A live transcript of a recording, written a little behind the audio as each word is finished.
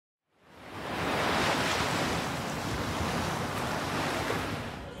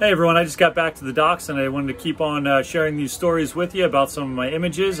Hey everyone, I just got back to the docks and I wanted to keep on sharing these stories with you about some of my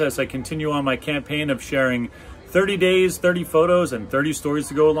images as I continue on my campaign of sharing 30 days, 30 photos, and 30 stories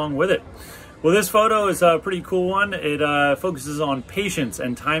to go along with it. Well, this photo is a pretty cool one. It focuses on patience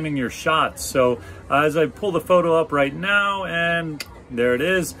and timing your shots. So as I pull the photo up right now, and there it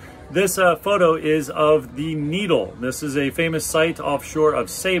is. This photo is of the Needle. This is a famous site offshore of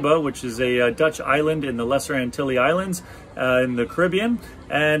Saba, which is a Dutch island in the Lesser Antilles Islands in the Caribbean.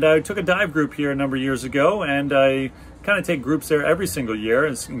 And I took a dive group here a number of years ago, and I kind of take groups there every single year,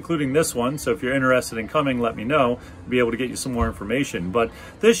 including this one. So if you're interested in coming, let me know. I'll be able to get you some more information. But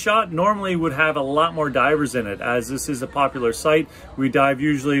this shot normally would have a lot more divers in it, as this is a popular site. We dive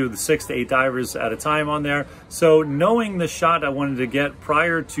usually with 6 to 8 divers at a time on there. So knowing the shot I wanted to get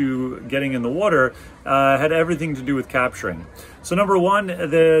prior to getting in the water had everything to do with capturing. So number one,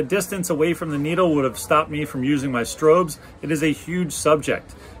 the distance away from the Needle would have stopped me from using my strobes. It is a huge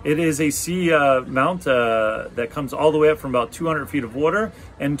subject. It is a sea mount that comes all the way up from about 200 feet of water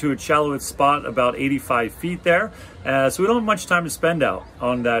into a shallowest spot about 85 feet there. So we don't have much time to spend out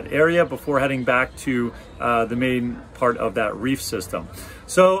on that area before heading back to the main part of that reef system.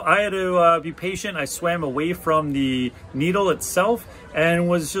 So I had to be patient. I swam away from the Needle itself and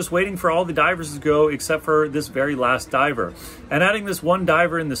was just waiting for all the divers to go except for this very last diver. And adding this one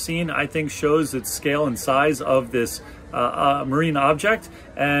diver in the scene, I think, shows its scale and size of this marine object,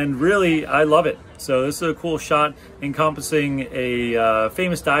 and really I love it. So this is a cool shot encompassing a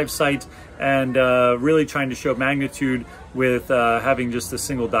famous dive site and really trying to show magnitude with having just a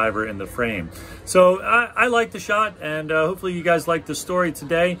single diver in the frame. So I like the shot, and hopefully you guys like the story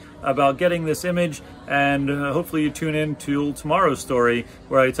today about getting this image, and hopefully you tune in to tomorrow's story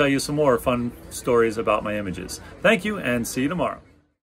where I tell you some more fun stories about my images. Thank you, and see you tomorrow.